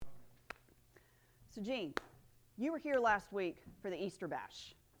So, Gene, you were here last week for the Easter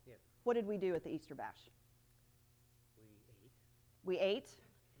Bash. Yes. What did we do at the Easter Bash? We ate.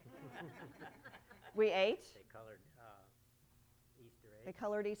 We ate? We ate? They colored Easter eggs. They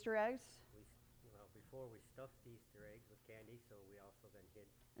colored Easter eggs? Before we stuffed Easter eggs with candy, so we also then hid.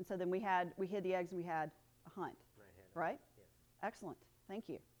 And so then we hid the eggs and we had a hunt, right? Yes. Excellent. Thank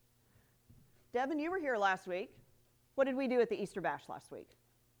you. Devin, you were here last week. What did we do at the Easter Bash last week?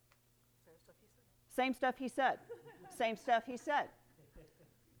 Same stuff he said. Same stuff he said.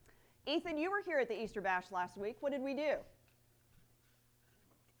 Ethan, you were here at the Easter Bash last week. What did we do?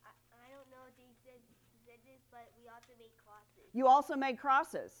 I don't know if they said this, but we also made crosses. You also made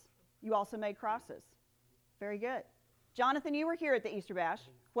crosses. You also made crosses. Very good. Jonathan, you were here at the Easter Bash.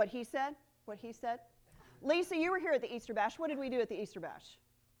 What he said? What he said? Lisa, you were here at the Easter Bash. What did we do at the Easter Bash?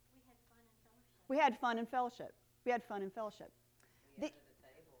 We had fun and fellowship. We had fun and fellowship.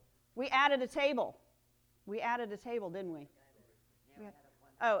 We added a table. We added a table, didn't we?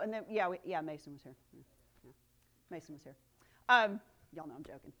 Oh, and then, Mason was here. Yeah. Mason was here. Y'all know I'm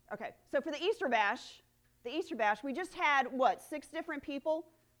joking. Okay, so for the Easter Bash, we just had, 6 different people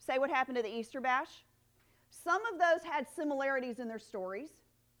say what happened to the Easter Bash? Some of those had similarities in their stories.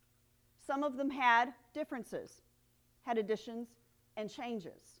 Some of them had differences, had additions and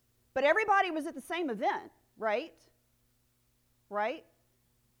changes. But everybody was at the same event, right? Right?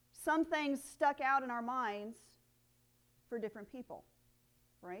 Some things stuck out in our minds for different people,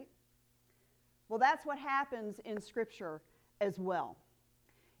 right? Well, that's what happens in Scripture as well.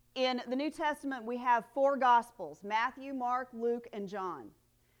 In the New Testament, we have 4 Gospels, Matthew, Mark, Luke, and John.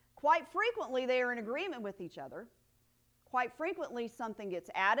 Quite frequently, they are in agreement with each other. Quite frequently, something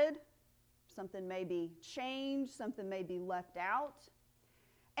gets added, something may be changed, something may be left out.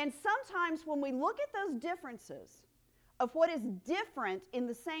 And sometimes when we look at those differences of what is different in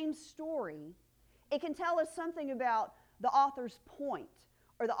the same story, it can tell us something about the author's point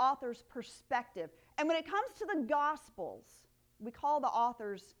or the author's perspective. And when it comes to the Gospels, we call the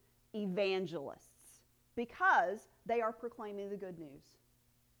authors evangelists because they are proclaiming the good news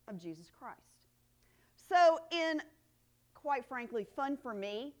of Jesus Christ. So in, quite frankly, fun for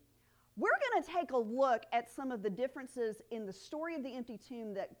me, we're going to take a look at some of the differences in the story of the empty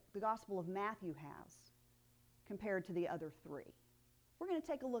tomb that the Gospel of Matthew has compared to the other 3. We're going to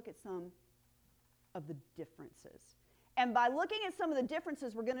take a look at some of the differences. And by looking at some of the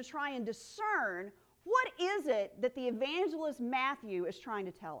differences, we're going to try and discern what is it that the evangelist Matthew is trying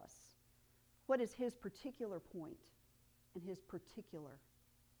to tell us. What is his particular point and his particular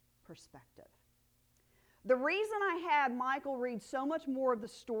perspective? The reason I had Michael read so much more of the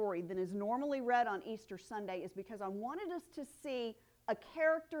story than is normally read on Easter Sunday is because I wanted us to see a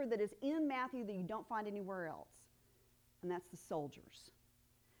character that is in Matthew that you don't find anywhere else, and that's the soldiers.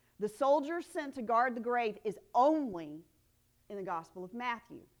 The soldiers sent to guard the grave is only in the Gospel of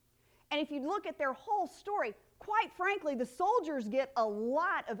Matthew. And if you look at their whole story, quite frankly, the soldiers get a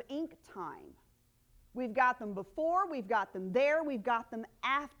lot of ink time. We've got them before, we've got them there, we've got them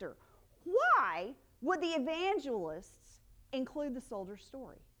after. Why would the evangelists include the soldier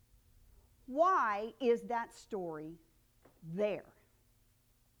story? Why is that story there?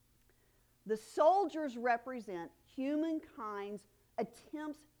 The soldiers represent humankind's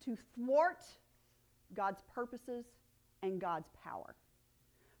attempts to thwart God's purposes and God's power.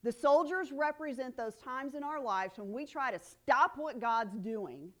 The soldiers represent those times in our lives when we try to stop what God's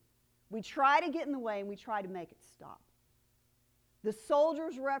doing, we try to get in the way, and we try to make it stop. The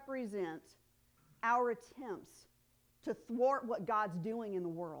soldiers represent our attempts to thwart what God's doing in the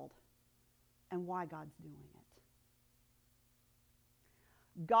world and why God's doing it.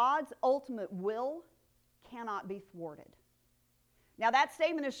 God's ultimate will cannot be thwarted. Now that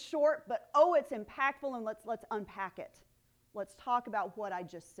statement is short, but it's impactful, and let's unpack it. Let's talk about what I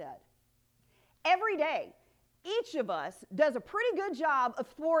just said. Every day, each of us does a pretty good job of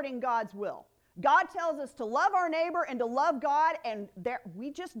thwarting God's will. God tells us to love our neighbor and to love God, and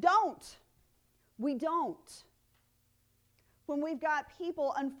we just don't. We don't. When we've got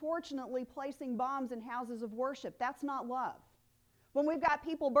people, unfortunately, placing bombs in houses of worship, that's not love. When we've got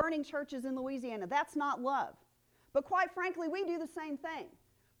people burning churches in Louisiana, that's not love. But quite frankly, we do the same thing.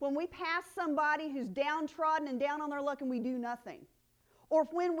 When we pass somebody who's downtrodden and down on their luck and we do nothing, or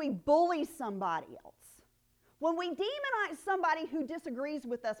when we bully somebody else, when we demonize somebody who disagrees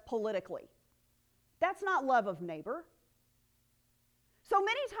with us politically, that's not love of neighbor. So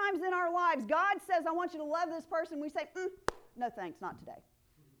many times in our lives, God says, I want you to love this person. We say, no thanks, not today.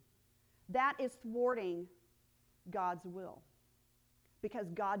 That is thwarting God's will because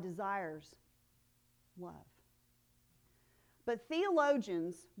God desires love. But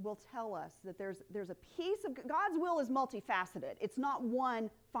theologians will tell us that there's a piece of God's will is multifaceted. It's not one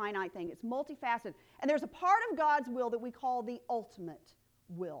finite thing. It's multifaceted. And there's a part of God's will that we call the ultimate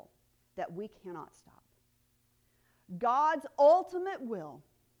will that we cannot stop. God's ultimate will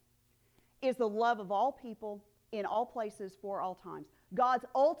is the love of all people in all places for all times. God's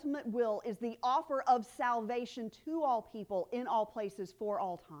ultimate will is the offer of salvation to all people in all places for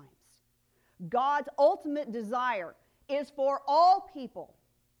all times. God's ultimate desire is for all people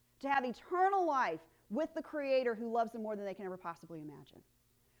to have eternal life with the Creator who loves them more than they can ever possibly imagine.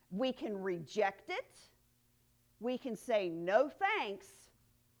 We can reject it. We can say no thanks,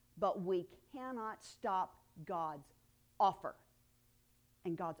 but we cannot stop God's offer.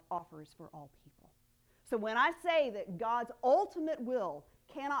 And God's offer is for all people. So when I say that God's ultimate will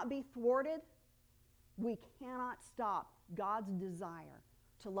cannot be thwarted, we cannot stop God's desire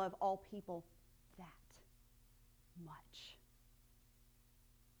to love all people that much.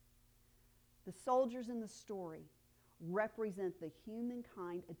 The soldiers in the story represent the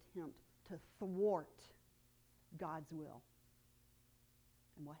humankind attempt to thwart God's will.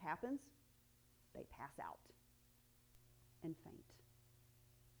 And what happens? They pass out and faint.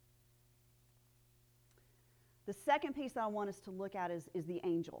 The second piece that I want us to look at is the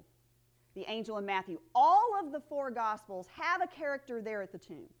angel. The angel in Matthew. All of the four Gospels have a character there at the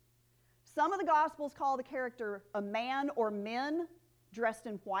tomb. Some of the Gospels call the character a man or men dressed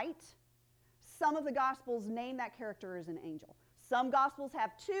in white. Some of the Gospels name that character as an angel. Some Gospels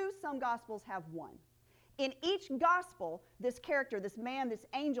have two, some Gospels have one. In each Gospel, this character, this man, this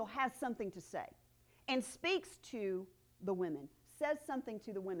angel, has something to say and speaks to the women, says something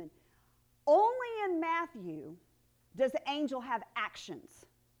to the women. Only in Matthew does the angel have actions.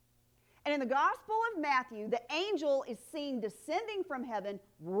 And in the Gospel of Matthew, the angel is seen descending from heaven,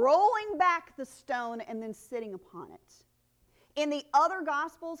 rolling back the stone, and then sitting upon it. In the other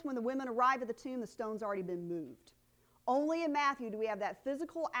Gospels, when the women arrive at the tomb, the stone's already been moved. Only in Matthew do we have that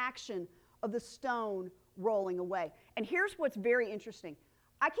physical action of the stone rolling away. And here's what's very interesting.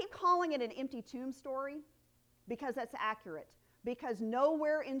 I keep calling it an empty tomb story because that's accurate. Because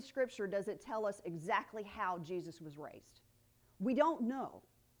nowhere in Scripture does it tell us exactly how Jesus was raised. We don't know.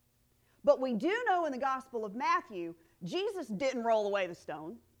 But we do know in the Gospel of Matthew, Jesus didn't roll away the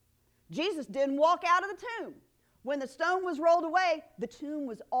stone. Jesus didn't walk out of the tomb. When the stone was rolled away, the tomb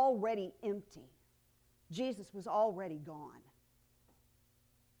was already empty. Jesus was already gone.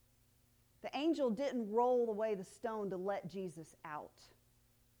 The angel didn't roll away the stone to let Jesus out.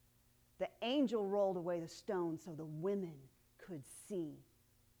 The angel rolled away the stone so the women could see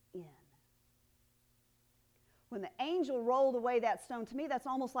in. When the angel rolled away that stone, to me that's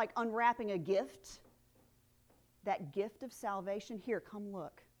almost like unwrapping a gift. That gift of salvation. Here, come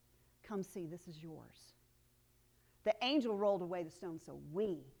look. Come see, this is yours. The angel rolled away the stone so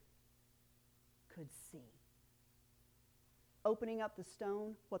we could see. Opening up the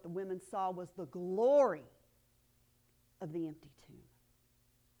stone, what the women saw was the glory of the empty tomb.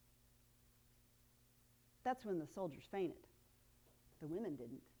 That's when the soldiers fainted. The women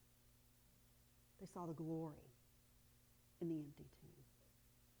didn't. They saw the glory in the empty tomb.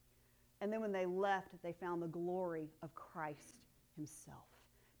 And then when they left, they found the glory of Christ himself.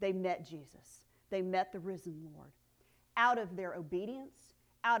 They met Jesus. They met the risen Lord. Out of their obedience,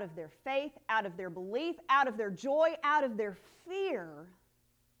 out of their faith, out of their belief, out of their joy, out of their fear,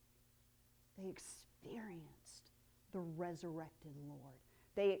 they experienced the resurrected Lord.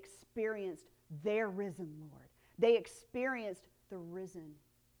 They experienced their risen Lord. They experienced the risen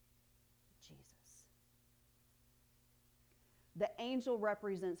Jesus. The angel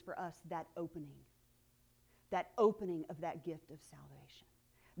represents for us that opening of that gift of salvation,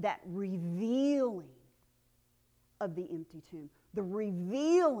 that revealing of the empty tomb, the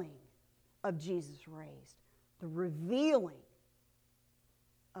revealing of Jesus raised, the revealing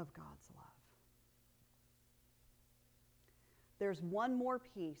of God's love. There's one more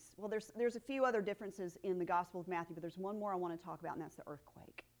piece. Well, there's a few other differences in the Gospel of Matthew, but there's one more I want to talk about, and that's the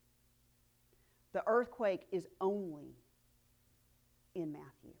earthquake. The earthquake is only in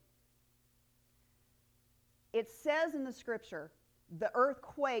Matthew. It says in the Scripture, the earth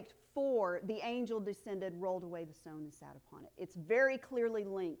quaked, for the angel descended, rolled away the stone, and sat upon it. It's very clearly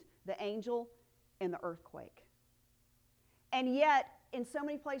linked, the angel and the earthquake. And yet, in so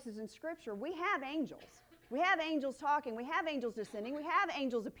many places in Scripture, we have angels. We have angels talking. We have angels descending. We have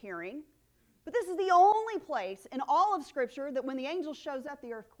angels appearing. But this is the only place in all of Scripture that when the angel shows up,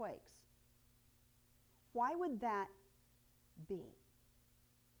 the earth quakes. Why would that be?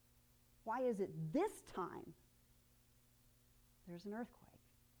 Why is it this time there's an earthquake?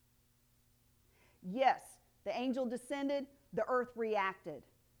 Yes, the angel descended, the earth reacted.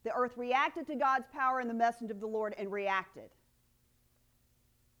 The earth reacted to God's power and the message of the Lord and reacted.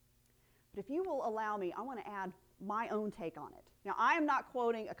 But if you will allow me, I want to add my own take on it. Now, I am not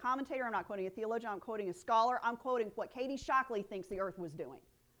quoting a commentator, I'm not quoting a theologian, I'm quoting a scholar, I'm quoting what Katie Shockley thinks the earth was doing.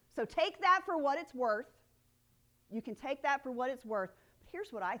 So take that for what it's worth. You can take that for what it's worth. But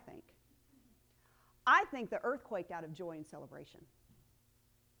here's what I think. I think the earth quaked out of joy and celebration.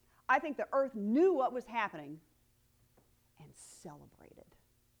 I think the earth knew what was happening and celebrated.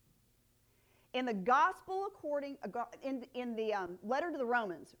 In the gospel according, in the letter to the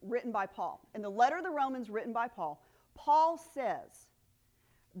Romans written by Paul, Paul says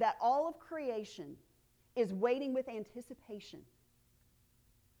that all of creation is waiting with anticipation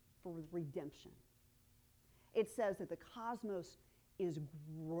for redemption. It says that the cosmos is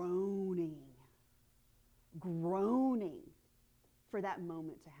groaning for that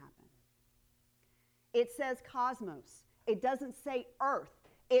moment to happen. It says cosmos. It doesn't say earth.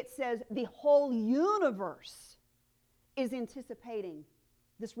 It says the whole universe is anticipating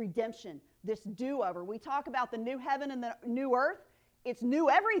this redemption, this do-over. We talk about the new heaven and the new earth. It's new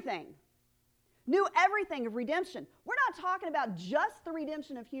everything. New everything of redemption. We're not talking about just the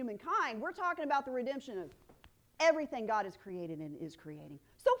redemption of humankind. We're talking about the redemption of everything God has created and is creating.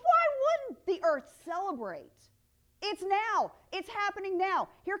 So why wouldn't the earth celebrate? It's now. It's happening now.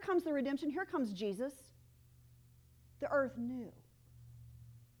 Here comes the redemption. Here comes Jesus. The earth knew.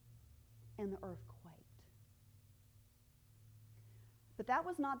 And the earth quaked. But that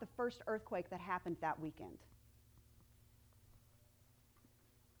was not the first earthquake that happened that weekend.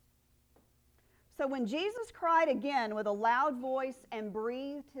 So when Jesus cried again with a loud voice and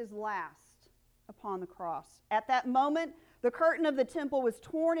breathed his last upon the cross, at that moment the curtain of the temple was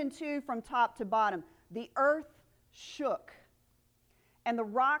torn in two from top to bottom. The earth shook, and the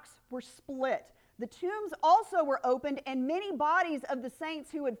rocks were split. The tombs also were opened, and many bodies of the saints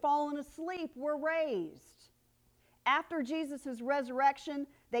who had fallen asleep were raised. After Jesus' resurrection,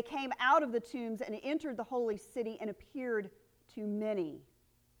 they came out of the tombs and entered the holy city and appeared to many.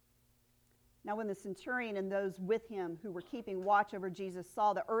 Now when the centurion and those with him who were keeping watch over Jesus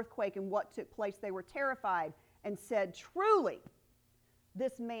saw the earthquake and what took place, they were terrified and said, "Truly,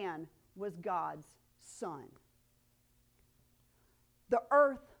 this man was God's Son." The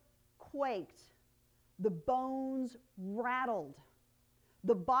earth quaked. The bones rattled.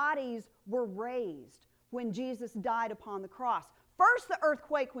 The bodies were raised when Jesus died upon the cross. First the earth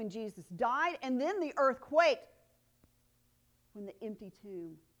quaked when Jesus died, and then the earth quaked when the empty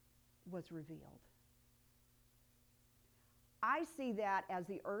tomb was revealed. I see that as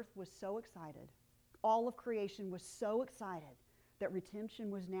the earth was so excited, all of creation was so excited that redemption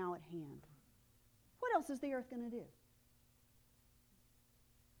was now at hand. What else is the earth going to do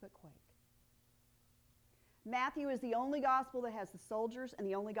but quake? Matthew is the only gospel that has the soldiers and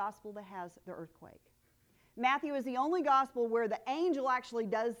the only gospel that has the earthquake. Matthew is the only gospel where the angel actually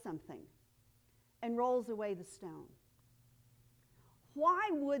does something and rolls away the stone. Why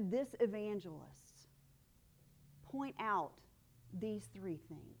would this evangelist point out these three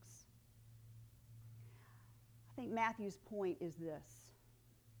things? I think Matthew's point is this.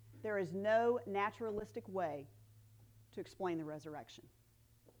 There is no naturalistic way to explain the resurrection.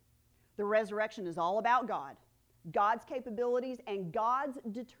 The resurrection is all about God, God's capabilities, and God's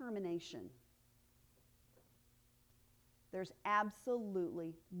determination. There's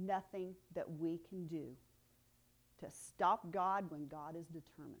absolutely nothing that we can do to stop God when God is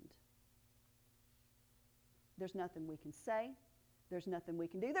determined. There's nothing we can say. There's nothing we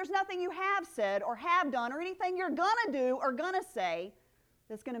can do. There's nothing you have said or have done or anything you're going to do or going to say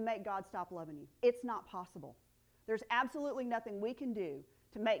that's going to make God stop loving you. It's not possible. There's absolutely nothing we can do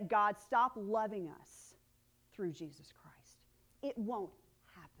to make God stop loving us through Jesus Christ. It won't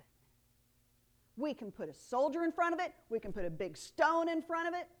happen. We can put a soldier in front of it. We can put a big stone in front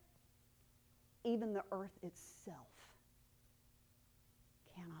of it. Even the earth itself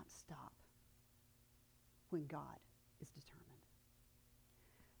cannot stop when God is determined.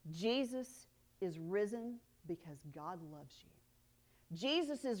 Jesus is risen because God loves you.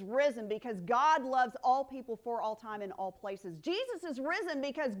 Jesus is risen because God loves all people for all time in all places. Jesus is risen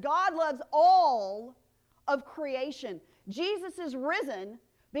because God loves all of creation. Jesus is risen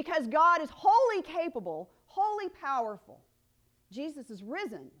because God is wholly capable, wholly powerful. Jesus is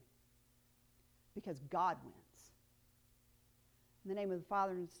risen because God wins. In the name of the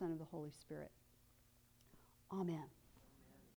Father, and the Son, and of the Holy Spirit. Amen.